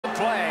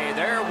play.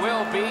 There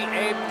will be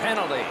a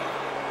penalty.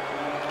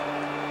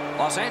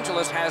 Los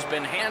Angeles has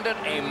been handed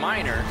a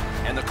minor,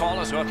 and the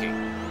call is hooking.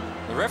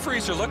 The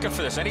referees are looking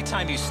for this.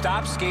 Anytime you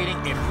stop skating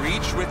and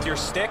reach with your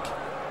stick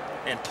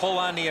and pull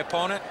on the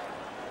opponent,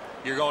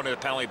 you're going to the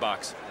penalty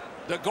box.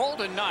 The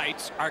Golden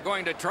Knights are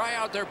going to try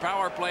out their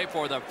power play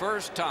for the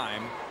first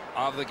time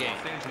of the game.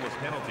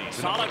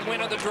 Solid win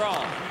of the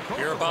draw.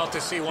 You're about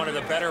to see one of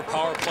the better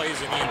power plays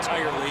in the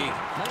entire league.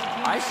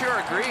 I sure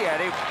agree,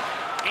 Eddie.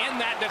 In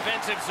that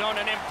defensive zone,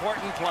 an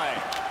important play.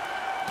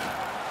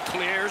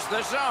 Clears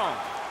the zone.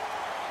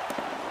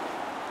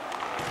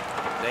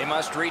 They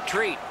must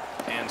retreat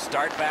and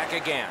start back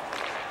again.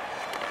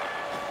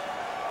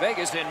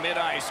 Vegas in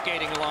mid-ice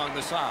skating along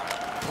the side.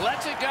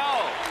 Lets it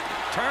go.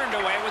 Turned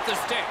away with the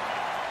stick.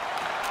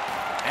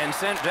 And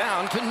sent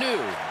down to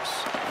Nudes.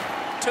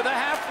 To the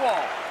half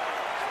wall.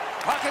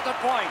 Puck at the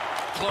point.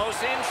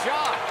 Close-in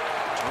shot.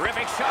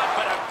 Terrific shot,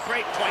 but a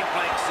great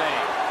point-blank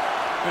save.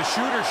 The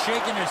shooter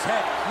shaking his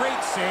head. Great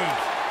save.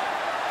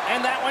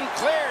 And that one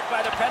cleared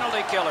by the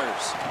penalty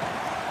killers.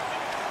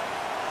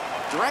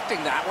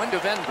 Directing that one to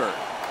Venberg.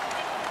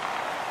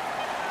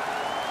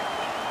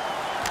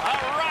 A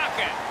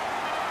rocket.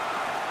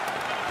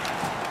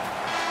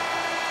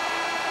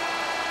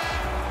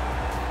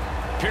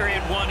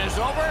 Period one is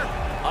over.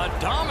 A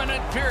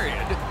dominant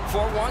period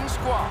for one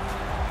squad.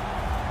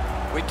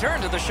 We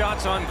turn to the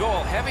shots on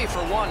goal. Heavy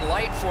for one,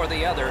 light for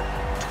the other.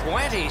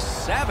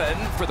 27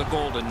 for the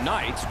Golden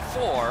Knights,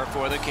 4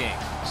 for the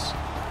Kings.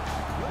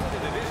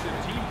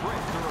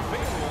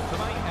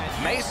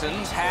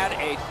 Masons had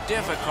a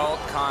difficult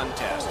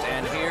contest,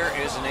 and here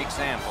is an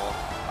example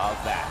of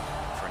that.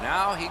 For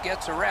now, he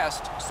gets a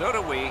rest. So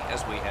do we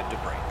as we head to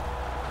break.